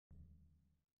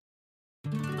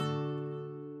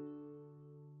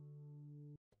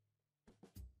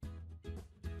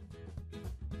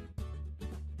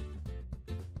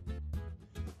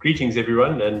Greetings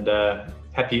everyone, and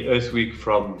happy Earth Week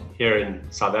from here in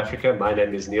South Africa. My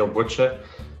name is Neil Butcher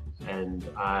and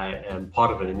I am part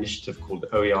of an initiative called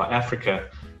OER Africa,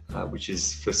 which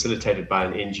is facilitated by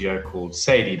an NGO called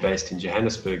SADI based in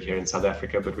Johannesburg here in South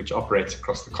Africa, but which operates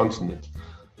across the continent.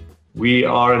 We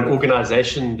are an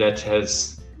organization that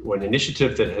has, or an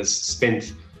initiative that has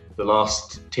spent the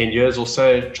last 10 years or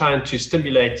so trying to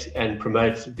stimulate and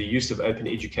promote the use of open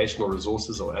educational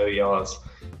resources, or OERs,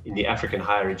 in the African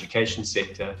higher education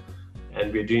sector.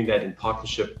 And we're doing that in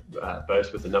partnership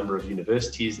both with a number of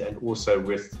universities and also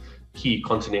with key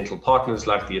continental partners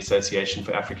like the Association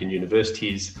for African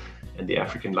Universities and the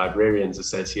African Librarians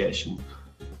Association.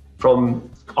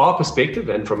 From our perspective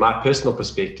and from my personal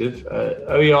perspective,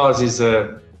 OERs is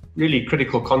a really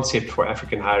critical concept for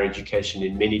African higher education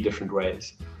in many different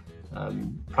ways.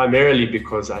 Primarily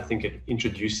because I think it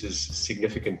introduces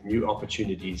significant new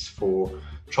opportunities for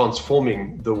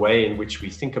transforming the way in which we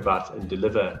think about and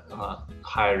deliver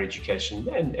higher education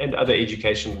and other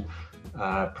education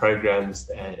programs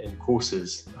and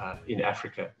courses in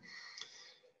Africa.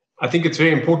 I think it's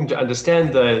very important to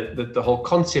understand that the whole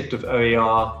concept of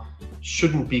OER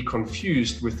shouldn't be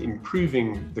confused with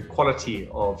improving the quality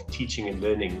of teaching and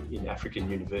learning in African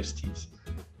universities.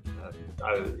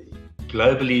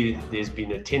 Globally, there's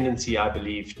been a tendency, I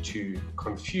believe, to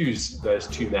confuse those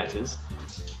two matters.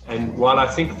 And while I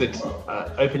think that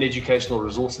open educational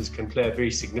resources can play a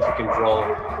very significant role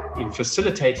in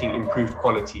facilitating improved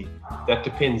quality, that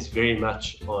depends very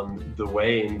much on the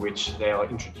way in which they are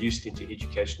introduced into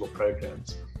educational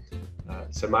programs.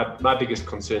 So my biggest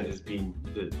concern has been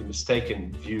the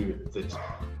mistaken view that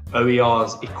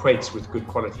OERs equates with good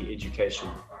quality education.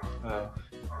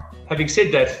 Having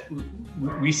said that,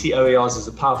 we see OERs as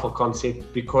a powerful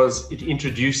concept because it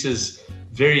introduces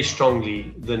very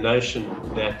strongly the notion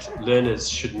that learners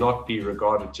should not be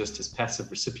regarded just as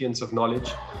passive recipients of knowledge,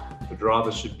 but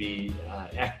rather should be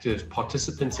active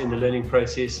participants in the learning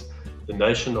process. The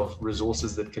notion of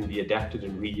resources that can be adapted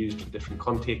and reused for different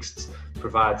contexts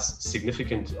provides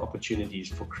significant opportunities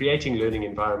for creating learning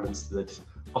environments that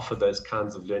offer those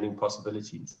kinds of learning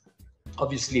possibilities.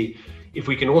 Obviously, if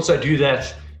we can also do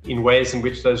that in ways in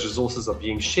which those resources are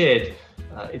being shared,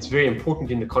 it's very important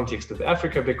in the context of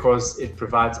Africa because it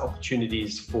provides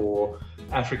opportunities for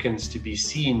Africans to be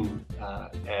seen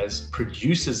as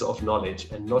producers of knowledge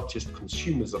and not just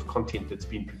consumers of content that's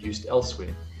been produced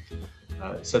elsewhere.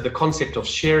 So the concept of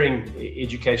sharing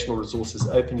educational resources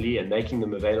openly and making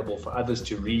them available for others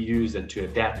to reuse and to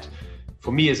adapt,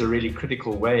 for me, is a really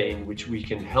critical way in which we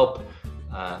can help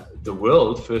the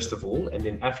world, first of all, and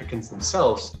then Africans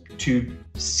themselves, to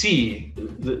see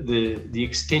the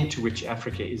extent to which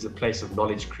Africa is a place of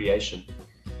knowledge creation.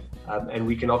 And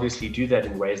we can obviously do that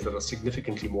in ways that are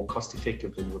significantly more cost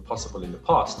effective than were possible in the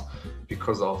past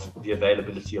because of the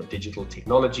availability of digital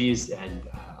technologies and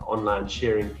online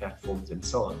sharing platforms and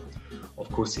so on. Of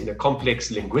course, in a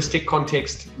complex linguistic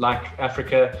context like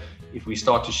Africa, if we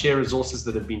start to share resources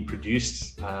that have been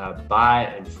produced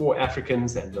by and for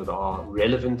Africans and that are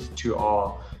relevant to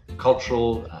our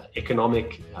cultural,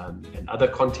 economic, and other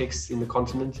contexts in the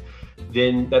continent,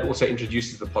 then that also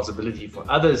introduces the possibility for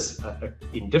others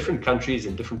in different countries,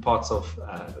 in different parts of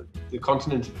the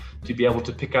continent, to be able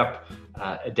to pick up,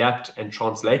 adapt, and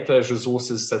translate those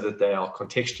resources so that they are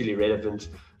contextually relevant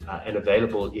and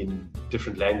available in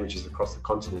different languages across the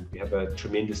continent. We have a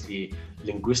tremendously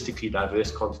linguistically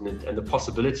diverse continent, and the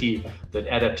possibility that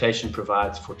adaptation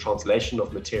provides for translation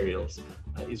of materials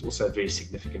is also a very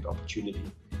significant opportunity.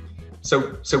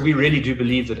 So we really do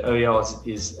believe that OERs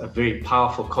is a very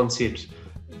powerful concept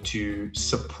to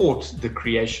support the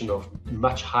creation of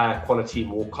much higher quality,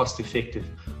 more cost-effective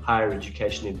higher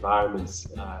education environments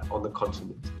on the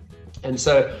continent. And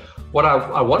so what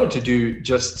I wanted to do,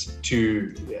 just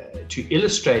to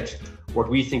illustrate what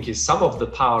we think is some of the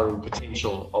power and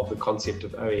potential of the concept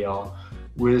of OER,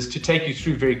 was to take you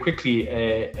through very quickly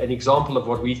an example of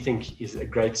what we think is a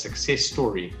great success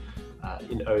story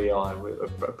in OER,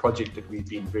 a project that we've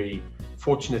been very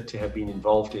fortunate to have been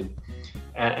involved in.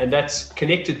 And that's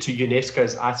connected to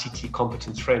UNESCO's ICT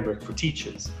Competence Framework for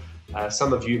Teachers.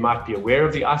 Some of you might be aware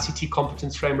of the ICT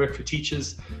Competence Framework for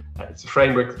Teachers. It's a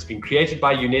framework that's been created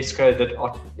by UNESCO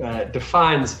that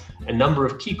defines a number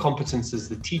of key competences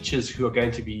that teachers who are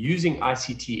going to be using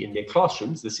ICT in their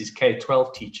classrooms, this is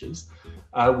K-12 teachers,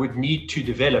 would need to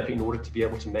develop in order to be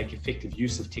able to make effective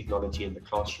use of technology in the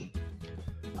classroom.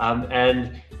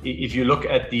 And if you look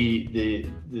at the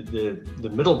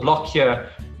middle block here,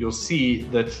 you'll see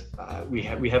that we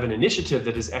have an initiative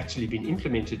that has actually been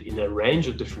implemented in a range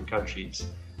of different countries,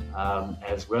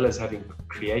 as well as having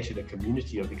created a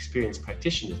community of experienced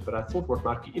practitioners. But I thought what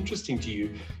might be interesting to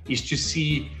you is to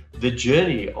see the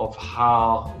journey of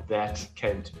how that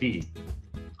came to be.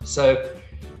 So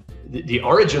the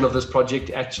origin of this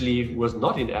project actually was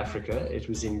not in Africa, it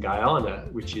was in Guyana,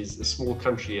 which is a small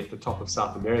country at the top of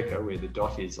South America where the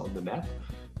dot is on the map.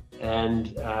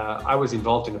 And I was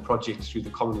involved in a project through the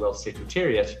Commonwealth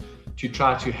Secretariat to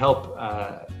try to help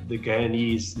the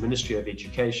Guyanese Ministry of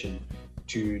Education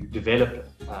to develop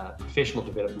professional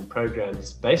development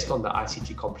programs based on the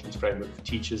ICT competence framework for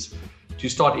teachers, to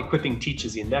start equipping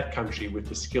teachers in that country with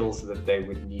the skills that they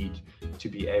would need to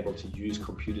be able to use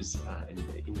computers.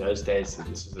 In those days, and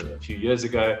this was a few years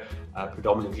ago,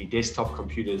 predominantly desktop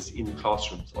computers in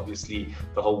classrooms. Obviously,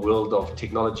 the whole world of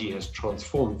technology has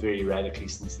transformed very radically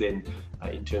since then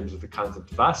in terms of the kinds of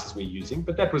devices we're using,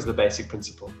 but that was the basic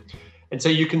principle. And so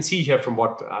you can see here from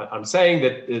what I'm saying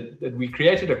that we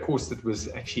created a course that was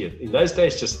actually, in those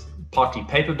days, just partly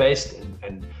paper-based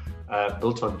and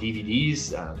built on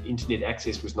DVDs. Internet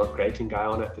access was not great in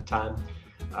Guyana at the time.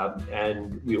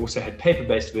 And we also had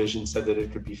paper-based versions so that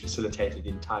it could be facilitated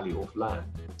entirely offline.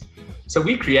 So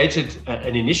we created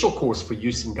an initial course for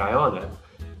use in Guyana,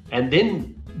 and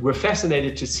then we're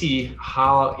fascinated to see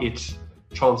how it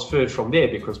transferred from there,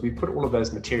 because we put all of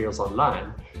those materials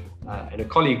online. And a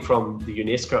colleague from the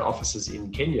UNESCO offices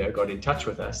in Kenya got in touch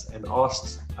with us and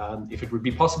asked if it would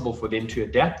be possible for them to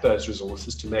adapt those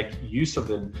resources to make use of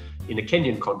them in a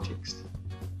Kenyan context.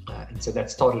 And so that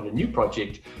started a new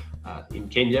project in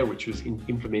Kenya, which was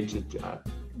implemented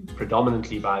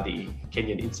predominantly by the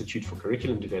Kenyan Institute for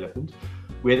Curriculum Development,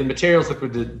 where the materials that were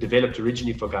developed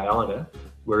originally for Guyana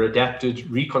were adapted,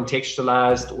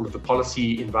 recontextualized. All of the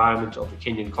policy environment of the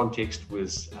Kenyan context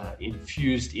was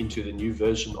infused into the new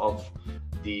version of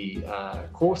the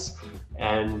course,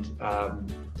 and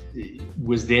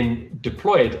was then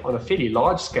deployed on a fairly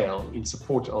large scale in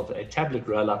support of a tablet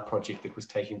rollout project that was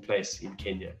taking place in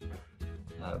Kenya.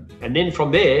 And then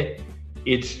from there,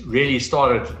 it really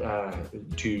started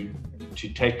to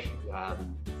take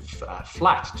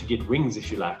flight, to get wings,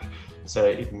 if you like.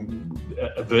 So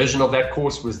a version of that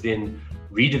course was then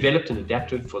redeveloped and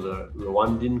adapted for the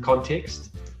Rwandan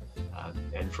context.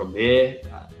 And from there,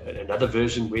 another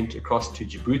version went across to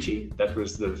Djibouti. That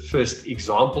was the first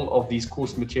example of these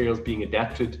course materials being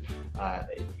adapted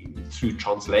through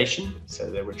translation. So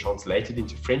they were translated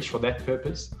into French for that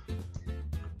purpose.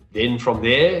 Then from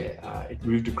there, it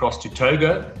moved across to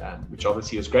Togo, which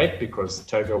obviously was great because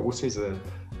Togo also is a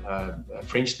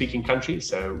French-speaking country.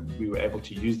 So we were able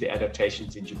to use the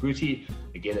adaptations in Djibouti,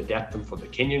 again, adapt them for the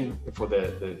Kenyan, for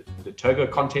the Togo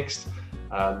context,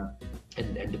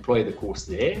 and deploy the course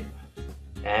there.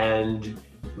 And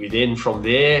we then from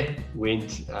there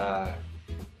went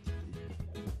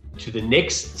to the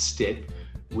next step,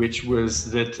 which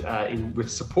was that with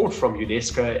support from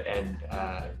UNESCO and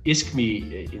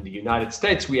ISKME in the United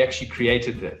States, we actually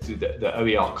created through the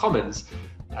OER Commons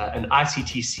an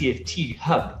ICT CFT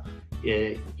hub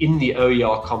in the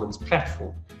OER Commons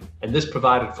platform. And this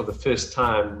provided for the first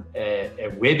time a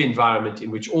web environment in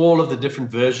which all of the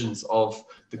different versions of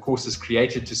the courses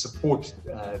created to support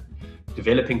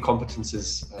developing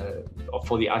competences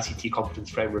for the ICT competence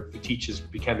framework for teachers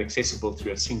became accessible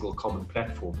through a single common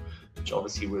platform, which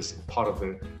obviously was part of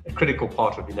a critical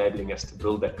part of enabling us to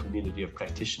build that community of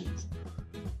practitioners.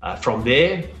 From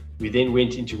there, we then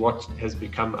went into what has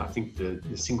become, I think,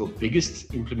 the single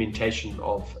biggest implementation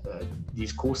of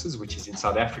these courses, which is in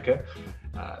South Africa.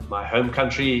 My home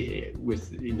country,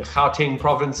 in the Gauteng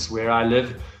province where I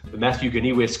live, the Matthew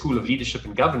Ganiwe School of Leadership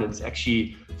and Governance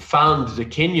actually found the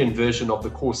Kenyan version of the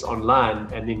course online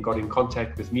and then got in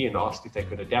contact with me and asked if they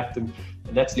could adapt them.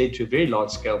 And that's led to a very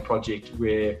large-scale project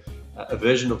where a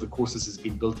version of the courses has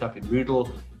been built up in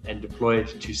Moodle and deployed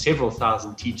to several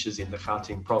thousand teachers in the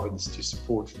Gauteng province to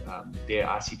support their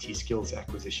ICT skills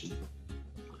acquisition.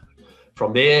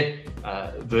 From there,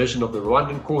 a version of the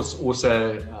Rwandan course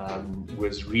also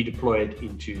was redeployed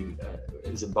into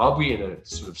Zimbabwe in a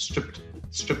sort of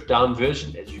stripped down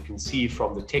version. As you can see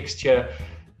from the text here,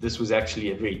 this was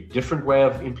actually a very different way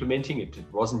of implementing it. It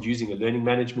wasn't using a learning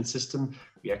management system.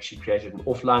 We actually created an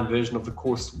offline version of the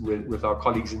course with our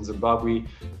colleagues in Zimbabwe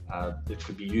that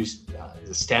could be used as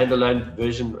a standalone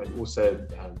version and also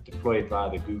deployed via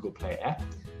the Google Play app.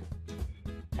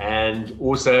 And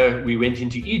also we went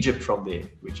into Egypt from there,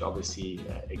 which obviously,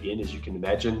 again, as you can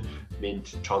imagine,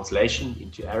 meant translation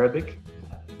into Arabic.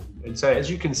 And so as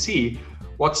you can see,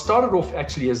 what started off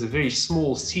actually as a very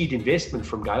small seed investment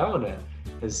from Guyana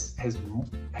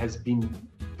has been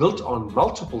built on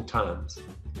multiple times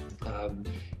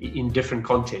in different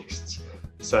contexts.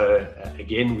 So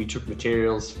again, we took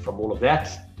materials from all of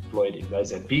that, deployed in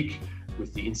Mozambique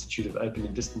with the Institute of Open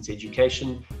and Distance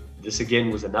Education. This again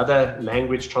was another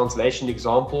language translation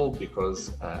example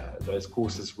because those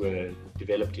courses were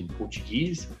developed in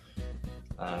Portuguese.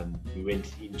 We went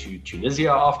into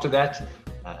Tunisia after that.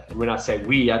 And when I say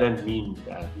we, I don't mean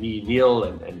me, Neil,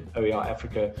 and OER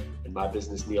Africa and my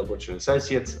business, Neil Butcher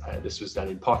Associates. This was done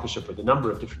in partnership with a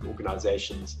number of different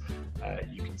organizations.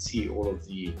 You can see all of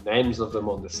the names of them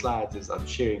on the slides as I'm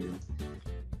sharing them.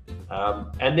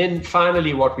 And then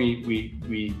finally, what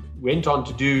we went on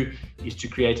to do is to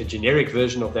create a generic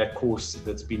version of that course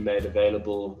that's been made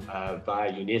available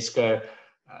via UNESCO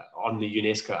on the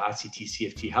UNESCO ICT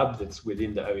CFT Hub that's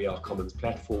within the OER Commons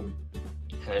platform.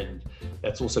 And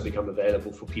that's also become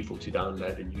available for people to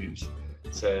download and use.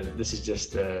 So this is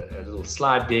just a little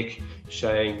slide deck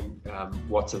showing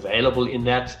what's available in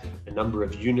that, a number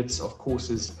of units of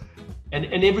courses. And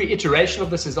every iteration of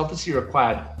this has obviously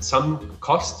required some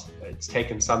cost. It's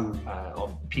taken some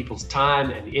of people's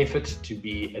time and effort to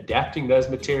be adapting those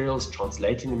materials,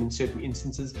 translating them in certain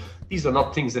instances. These are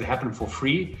not things that happen for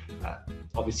free.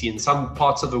 Obviously, in some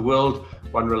parts of the world,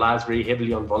 one relies very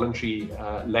heavily on voluntary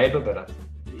labor, but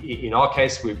in our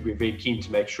case, we're very keen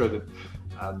to make sure that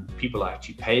people are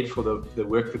actually paid for the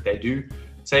work that they do.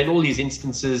 So in all these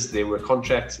instances, there were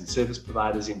contracts and service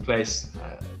providers in place,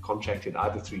 contracted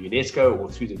either through UNESCO or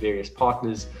through the various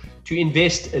partners to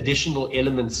invest additional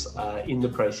elements in the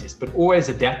process, but always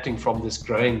adapting from this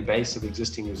growing base of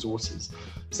existing resources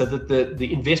so that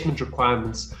the investment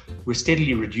requirements were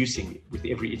steadily reducing with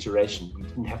every iteration. We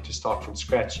didn't have to start from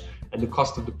scratch, and the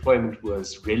cost of deployment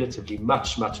was relatively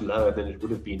much lower than it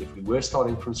would have been if we were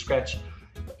starting from scratch.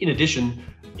 In addition,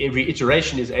 every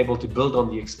iteration is able to build on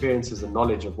the experiences and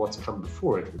knowledge of what's come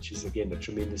before it, which is again a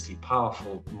tremendously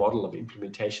powerful model of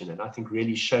implementation, and I think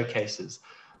really showcases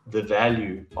the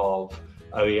value of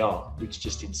OER, which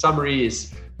just in summary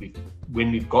is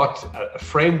when we've got a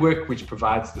framework which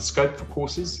provides the scope for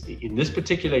courses. In this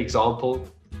particular example,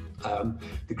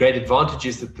 the great advantage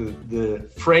is that the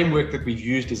framework that we've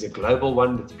used is a global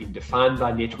one that's been defined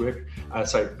by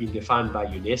defined by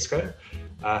UNESCO.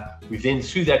 We've then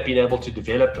through that been able to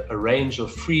develop a range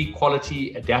of free,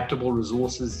 quality, adaptable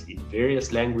resources in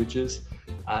various languages,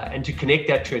 and to connect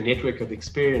that to a network of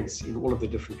experience in all of the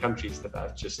different countries that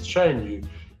I've just shown you,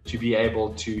 to be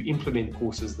able to implement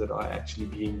courses that are actually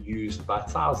being used by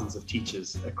thousands of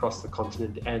teachers across the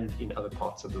continent and in other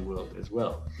parts of the world as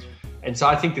well. And so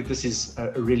I think that this is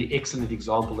a really excellent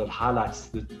example that highlights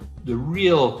the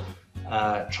real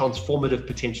transformative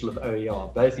potential of OER,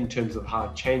 both in terms of how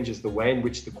it changes the way in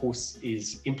which the course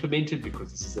is implemented,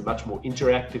 because this is a much more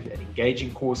interactive and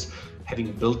engaging course,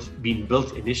 having been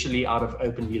built initially out of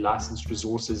openly licensed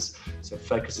resources, so it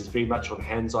focuses very much on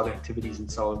hands-on activities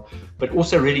and so on, but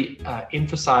also really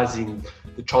emphasizing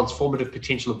the transformative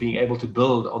potential of being able to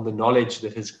build on the knowledge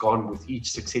that has gone with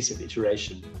each successive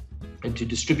iteration and to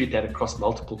distribute that across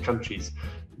multiple countries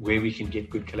where we can get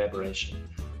good collaboration.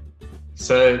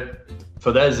 So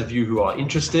for those of you who are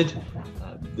interested,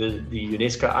 the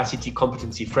UNESCO ICT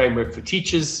Competency Framework for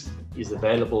Teachers is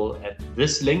available at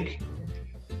this link.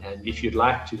 And if you'd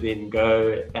like to then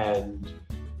go and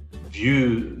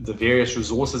view the various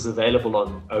resources available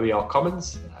on OER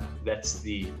Commons, that's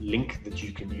the link that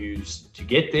you can use to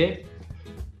get there.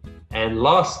 And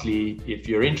lastly, if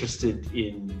you're interested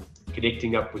in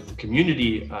connecting up with the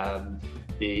community,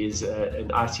 there is an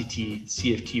ICT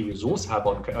CFT resource hub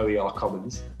on OER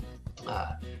Commons.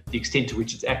 The extent to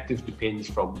which it's active depends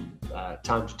from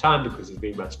time to time, because it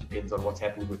very much depends on what's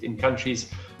happening within countries.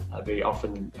 Very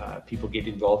often people get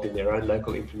involved in their own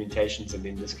local implementations and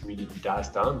then this community dies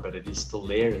down, but it is still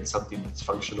there and something that's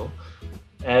functional.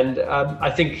 And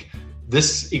I think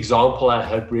this example, I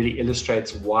hope, really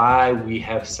illustrates why we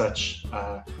have such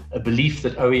a belief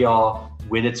that OER,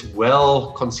 when it's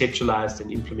well conceptualized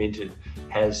and implemented,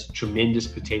 has tremendous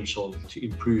potential to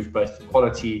improve both the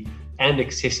quality and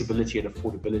accessibility and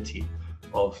affordability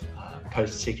of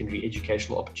post-secondary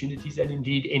educational opportunities, and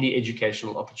indeed any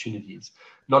educational opportunities,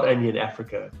 not only in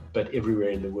Africa, but everywhere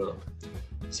in the world.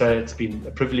 So it's been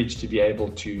a privilege to be able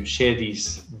to share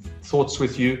these thoughts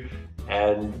with you,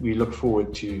 and we look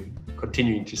forward to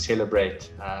continuing to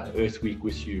celebrate Earth Week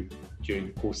with you during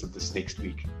the course of this next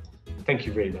week. Thank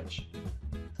you very much.